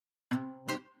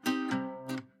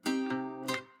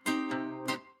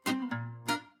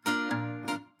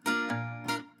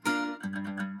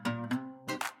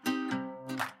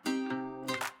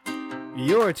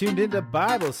You're tuned into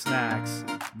Bible Snacks.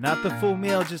 Not the full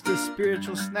meal, just a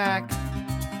spiritual snack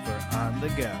for on the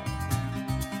go.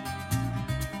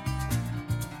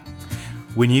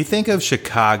 When you think of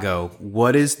Chicago,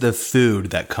 what is the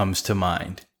food that comes to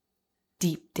mind?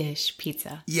 Deep dish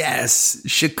pizza. Yes,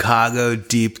 Chicago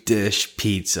deep dish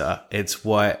pizza. It's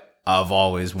what I've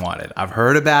always wanted. I've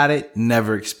heard about it,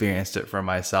 never experienced it for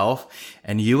myself.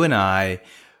 And you and I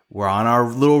were on our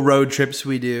little road trips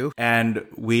we do. And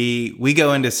we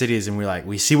go into cities and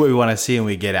we see what we want to see and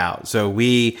we get out. So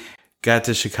we got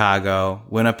to Chicago,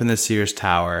 went up in the Sears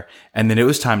Tower, and then it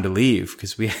was time to leave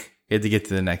because we had to get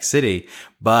to the next city.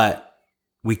 But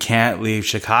we can't leave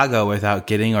Chicago without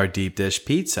getting our deep dish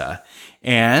pizza.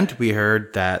 And we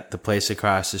heard that the place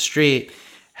across the street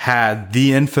had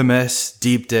the infamous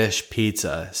deep dish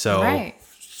pizza. So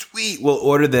Sweet, we'll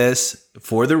order this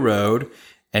for the road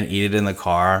and eat it in the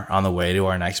car on the way to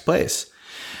our next place.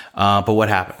 But what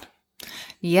happened?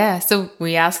 Yeah, so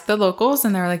we asked the locals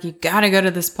and they were like, you gotta go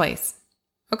to this place.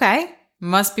 Okay,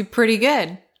 must be pretty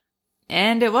good.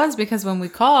 And it was, because when we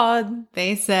called,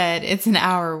 they said it's an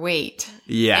hour wait.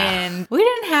 Yeah. And we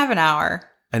didn't have an hour.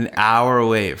 An hour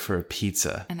wait for a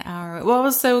pizza. An hour. Well, it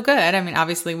was so good. I mean,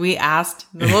 obviously, we asked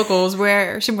the locals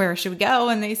where should we go,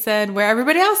 and they said where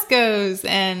everybody else goes,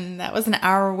 and that was an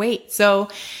hour wait. So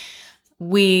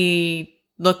we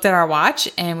looked at our watch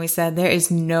and we said, there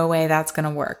is no way that's going to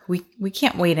work. We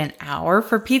can't wait an hour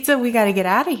for pizza. We got to get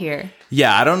out of here.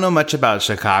 Yeah, I don't know much about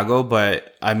Chicago,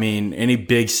 but I mean, any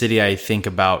big city, I think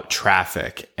about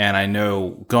traffic. And I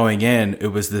know going in,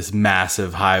 it was this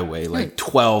massive highway, like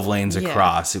 12 lanes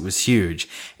across. It was huge.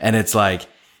 And it's like,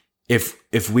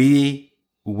 if we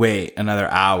wait another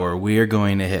hour, we are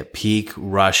going to hit peak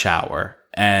rush hour.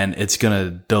 And it's going to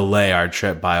delay our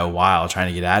trip by a while trying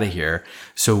to get out of here.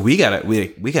 So we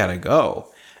gotta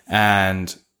go.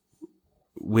 And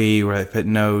we were like, but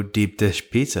no deep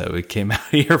dish pizza. We came out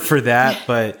here for that,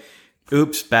 but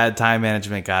oops, bad time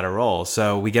management, got to roll.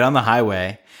 So we get on the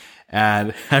highway,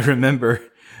 and I remember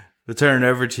turning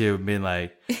over to you and being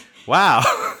like, wow,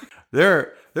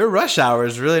 their rush hour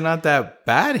is really not that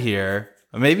bad here.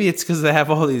 Maybe it's because they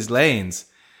have all these lanes,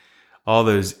 all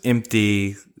those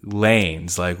empty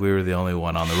lanes, like we were the only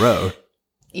one on the road.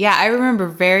 Yeah, I remember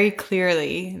very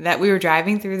clearly that we were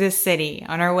driving through this city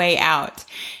on our way out,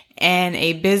 and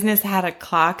a business had a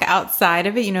clock outside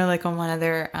of it, you know, like on one of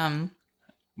their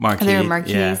marquees.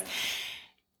 Yeah.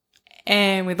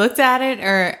 And we looked at it,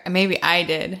 or maybe I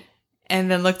did,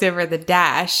 and then looked over the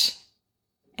dash,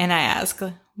 and I asked,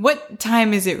 what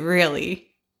time is it really?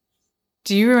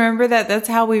 Do you remember that? That's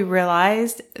how we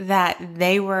realized that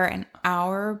they were an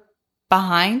hour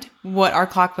behind what our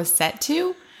clock was set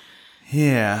to.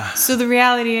 Yeah. So the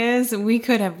reality is we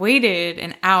could have waited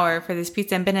an hour for this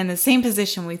pizza and been in the same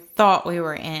position we thought we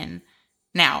were in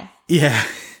now. Yeah.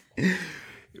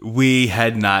 We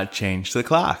had not changed the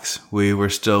clocks. We were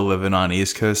still living on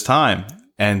East Coast time.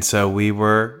 And so we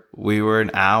were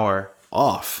an hour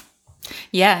off.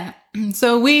 Yeah.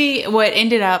 So what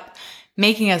ended up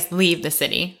making us leave the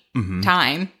city,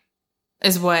 time,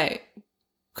 is what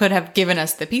could have given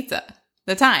us the pizza.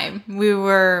 The time. We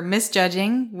were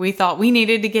misjudging. We thought we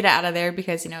needed to get out of there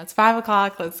because, it's 5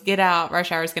 o'clock. Let's get out.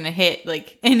 Rush hour is going to hit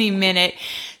like any minute.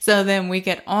 So then we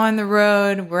get on the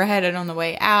road. We're headed on the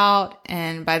way out.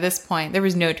 And by this point, there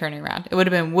was no turning around. It would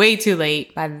have been way too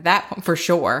late by that point, for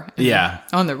sure. Yeah.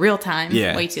 On the real time.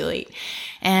 Yeah. Way too late.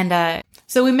 And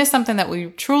so we missed something that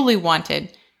we truly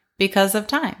wanted because of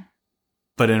time.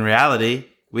 But in reality,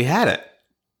 we had it.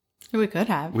 We could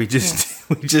have. We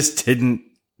just didn't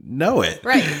know it.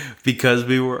 Right. Because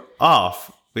we were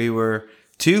off. We were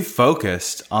too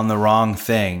focused on the wrong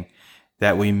thing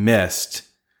that we missed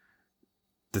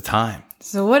the time.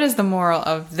 So what is the moral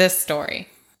of this story?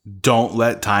 Don't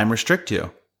let time restrict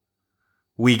you.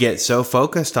 We get so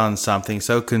focused on something,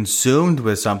 so consumed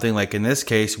with something, like in this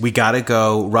case, we got to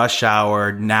go, rush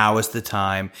hour, now is the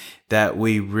time, that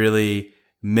we really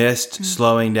missed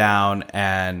slowing down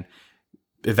and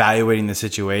evaluating the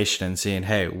situation and seeing,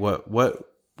 hey,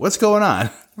 what's going on?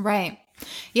 Right.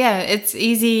 Yeah, it's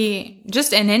easy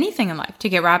just in anything in life to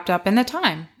get wrapped up in the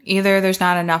time. Either there's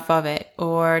not enough of it,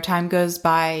 or time goes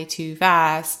by too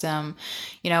fast,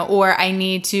 or I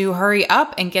need to hurry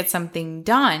up and get something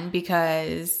done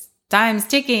because time's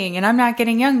ticking and I'm not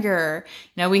getting younger.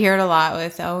 We hear it a lot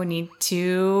with, we need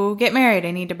to get married.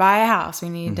 I need to buy a house. We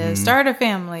need to start a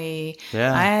family.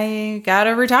 Yeah. I got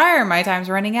to retire. My time's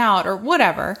running out, or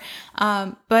whatever.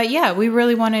 But yeah, we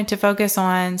really wanted to focus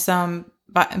on some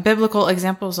biblical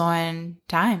examples on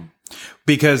time.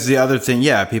 Because the other thing,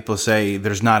 people say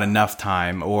there's not enough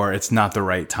time or it's not the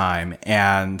right time.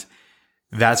 And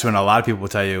that's when a lot of people will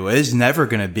tell you it's never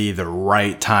going to be the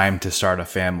right time to start a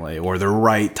family or the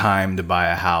right time to buy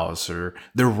a house or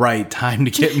the right time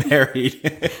to get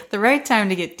married. The right time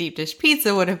to get deep dish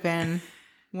pizza would have been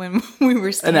when we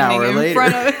were standing in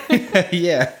front of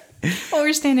yeah. Well,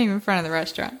 we're standing in front of the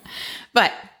restaurant.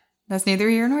 But that's neither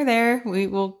here nor there. We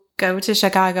will go to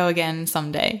Chicago again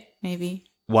someday, maybe.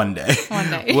 One day.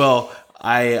 Well,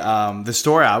 the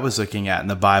story I was looking at in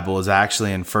the Bible is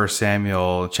actually in 1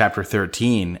 Samuel chapter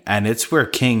 13, and it's where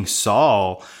King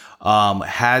Saul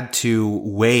had to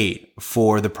wait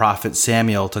for the prophet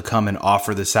Samuel to come and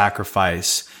offer the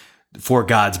sacrifice for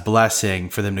God's blessing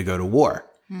for them to go to war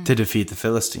to defeat the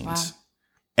Philistines. Wow.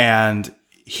 And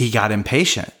he got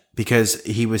impatient because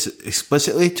he was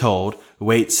explicitly told,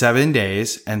 wait 7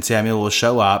 days and Samuel will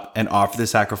show up and offer the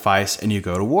sacrifice and you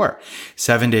go to war.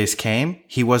 7 days came.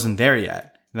 He wasn't there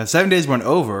yet. Now 7 days weren't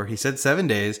over. He said 7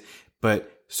 days,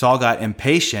 but Saul got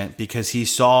impatient because he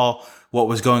saw what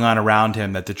was going on around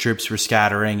him, that the troops were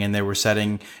scattering and they were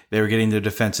getting their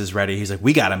defenses ready. He's like,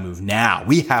 we got to move now.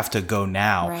 We have to go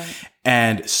now. Right.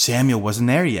 And Samuel wasn't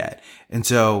there yet. And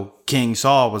so King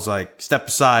Saul was like, step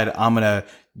aside. I'm going to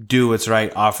do what's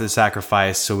right, offer the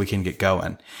sacrifice so we can get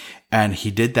going. And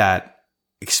he did that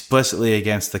explicitly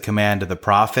against the command of the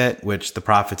prophet, which the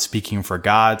prophet's speaking for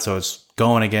God. So it's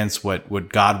going against what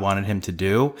God wanted him to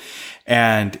do.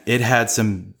 And it had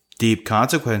some deep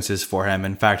consequences for him.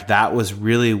 In fact, that was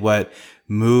really what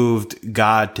moved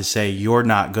God to say, you're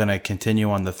not going to continue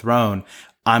on the throne.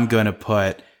 I'm going to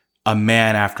put a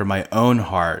man after my own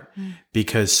heart,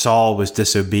 because Saul was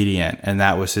disobedient and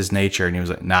that was his nature. And he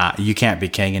was like, nah, you can't be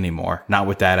king anymore. Not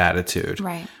with that attitude.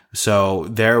 Right. So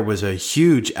there was a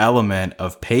huge element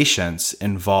of patience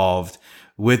involved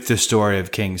with the story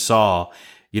of King Saul.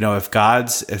 You know, if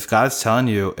God's telling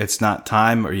you it's not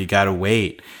time or you got to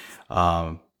wait,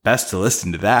 best to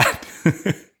listen to that.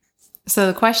 So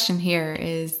the question here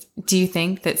is, do you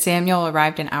think that Samuel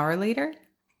arrived an hour later?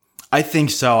 I think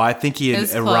so. I think he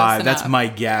had arrived. That's my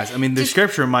guess. I mean, the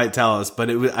scripture might tell us, but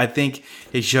I think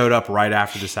he showed up right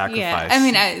after the sacrifice. Yeah. I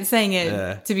mean, I'm saying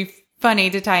it to be funny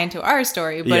to tie into our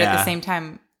story, but at the same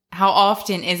time, how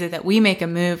often is it that we make a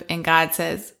move and God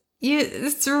says,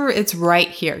 it's right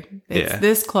here. It's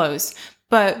this close.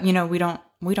 But, you know, we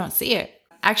don't see it.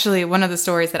 Actually, one of the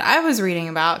stories that I was reading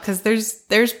about, because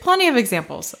there's plenty of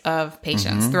examples of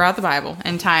patience throughout the Bible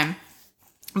and time.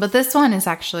 But this one is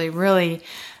actually really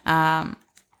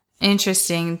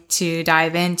interesting to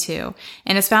dive into.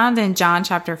 And it's found in John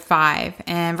chapter 5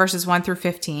 and verses 1 through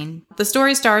 15. The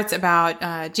story starts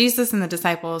about Jesus and the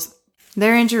disciples.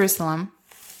 They're in Jerusalem,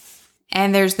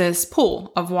 and there's this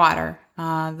pool of water,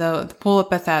 the pool of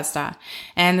Bethesda.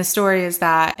 And the story is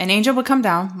that an angel would come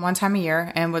down one time a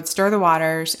year and would stir the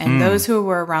waters, and those who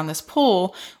were around this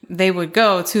pool, they would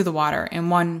go to the water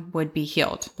and one would be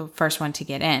healed, the first one to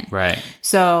get in. Right.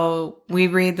 So we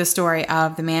read the story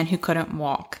of the man who couldn't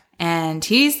walk. And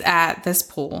he's at this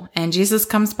pool and Jesus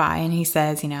comes by and he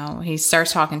says, you know, he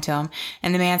starts talking to him.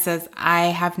 And the man says, I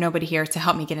have nobody here to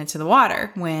help me get into the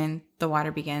water when the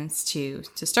water begins to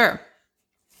stir.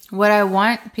 What I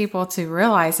want people to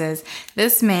realize is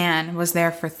this man was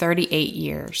there for 38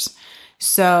 years.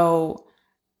 So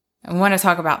I want to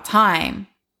talk about time.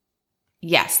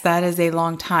 Yes, that is a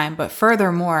long time. But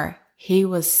furthermore, he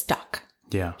was stuck.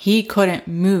 Yeah. He couldn't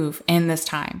move in this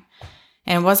time.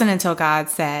 And it wasn't until God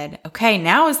said, okay,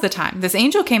 now is the time. This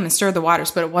angel came and stirred the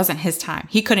waters, but it wasn't his time.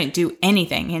 He couldn't do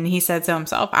anything. And he said to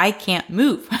himself, I can't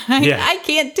move. I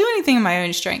can't do anything in my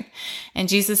own strength. And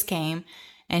Jesus came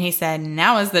and he said,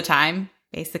 now is the time,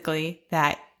 basically,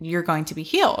 that you're going to be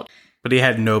healed. But he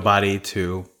had nobody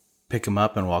to pick him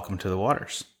up and walk him to the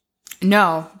waters.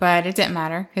 No, but it didn't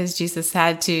matter because Jesus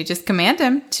had to just command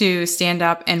him to stand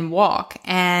up and walk.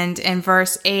 And in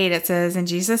verse 8, it says, and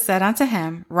Jesus said unto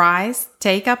him, rise,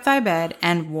 take up thy bed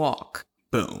and walk.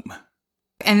 Boom.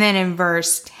 And then in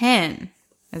verse 10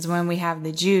 is when we have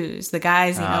the Jews, the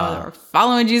guys, you know, that were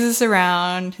following Jesus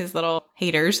around, his little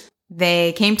haters.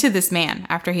 They came to this man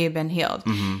after he had been healed.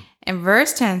 And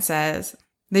verse 10 says,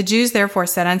 the Jews therefore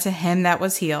said unto him that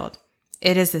was healed,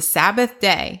 it is the Sabbath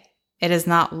day. It is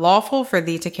not lawful for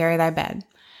thee to carry thy bed.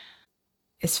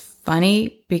 It's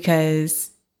funny because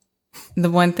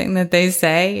the one thing that they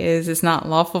say is it's not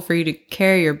lawful for you to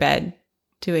carry your bed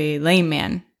to a lame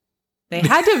man. They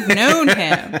had to have known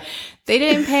him. They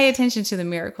didn't pay attention to the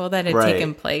miracle that had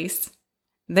taken place.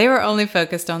 They were only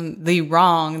focused on the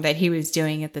wrong that he was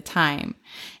doing at the time.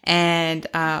 And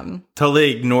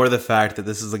totally ignore the fact that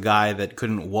this is a guy that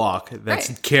couldn't walk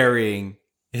that's carrying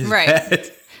his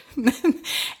bed.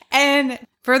 And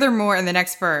furthermore, in the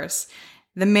next verse,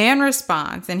 the man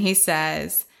responds and he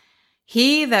says,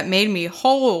 He that made me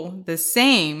whole, the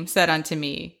same said unto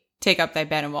me, take up thy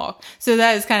bed and walk. So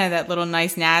that is kind of that little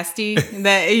nice nasty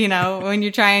that, you know, when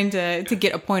you're trying to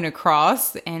get a point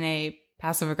across in a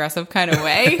passive aggressive kind of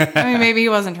way. I mean, maybe he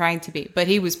wasn't trying to be, but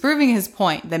he was proving his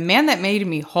point. The man that made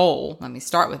me whole, let me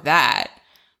start with that.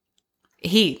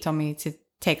 He told me to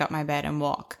take up my bed and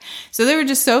walk. So they were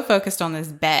just so focused on this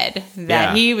bed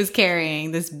that he was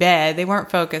carrying, this bed. They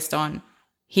weren't focused on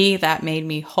he that made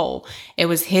me whole. It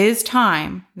was his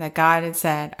time that God had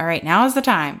said, all right, now is the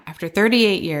time. After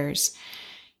 38 years,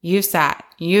 you've sat,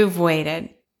 you've waited.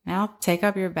 Now take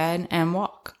up your bed and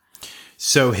walk.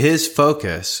 So his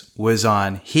focus was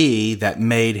on he that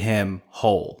made him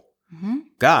whole.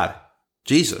 God,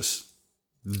 Jesus.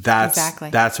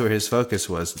 That's where his focus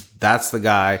was. That's the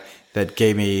guy that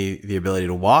gave me the ability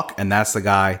to walk. And that's the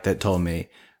guy that told me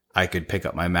I could pick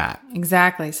up my mat.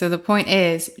 Exactly. So the point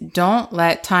is, don't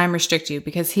let time restrict you,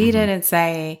 because he didn't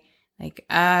say like,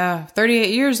 38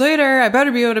 years later, I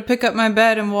better be able to pick up my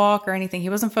bed and walk or anything. He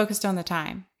wasn't focused on the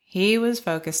time. He was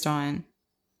focused on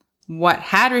what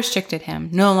had restricted him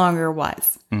no longer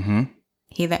was.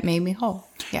 He that made me whole.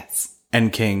 Yes.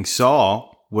 And King Saul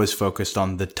was focused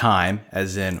on the time,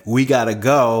 as in, we gotta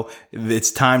go.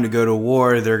 It's time to go to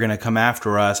war. They're going to come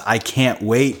after us. I can't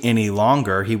wait any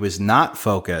longer. He was not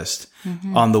focused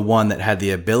on the one that had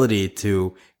the ability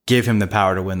to give him the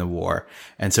power to win the war.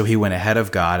 And so he went ahead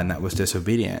of God, and that was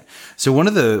disobedient. So one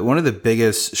of the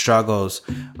biggest struggles,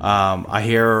 I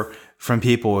hear from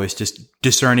people is just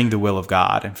discerning the will of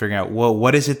God and figuring out, well,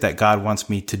 what is it that God wants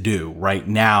me to do right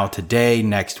now, today,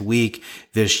 next week,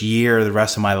 this year, the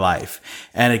rest of my life?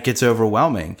 And it gets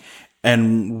overwhelming.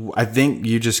 And I think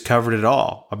you just covered it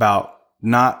all about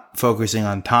not focusing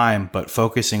on time, but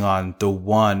focusing on the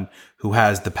one who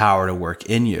has the power to work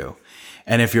in you.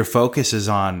 And if your focus is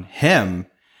on him,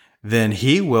 then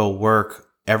he will work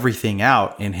everything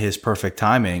out in his perfect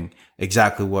timing,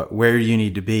 exactly where you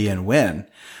need to be and when.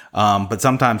 But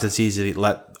sometimes it's easy to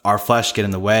let our flesh get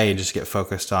in the way and just get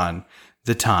focused on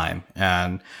the time.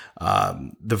 And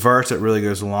the verse that really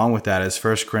goes along with that is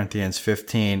 1 Corinthians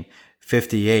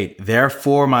 15:58.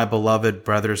 Therefore, my beloved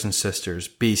brothers and sisters,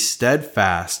 be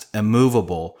steadfast,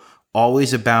 immovable,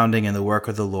 always abounding in the work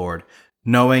of the Lord,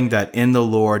 knowing that in the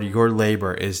Lord your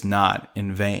labor is not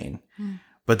in vain.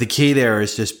 But the key there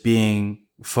is just being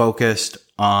focused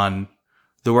on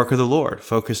the work of the Lord,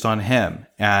 focused on him,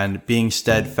 and being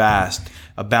steadfast,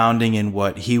 abounding in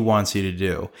what he wants you to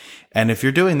do. And if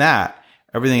you're doing that,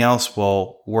 everything else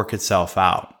will work itself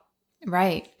out.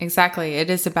 Right. Exactly.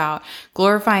 It is about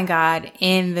glorifying God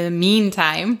in the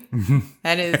meantime.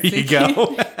 That is. There you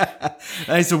go.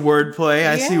 Nice wordplay.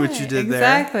 I see what you did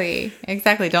there.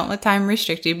 Exactly. Don't let time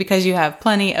restrict you, because you have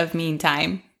plenty of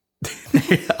meantime.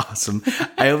 Awesome.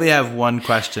 I only have one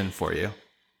question for you.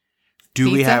 Do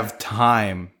we have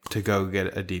time to go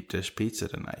get a deep dish pizza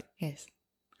tonight? Yes.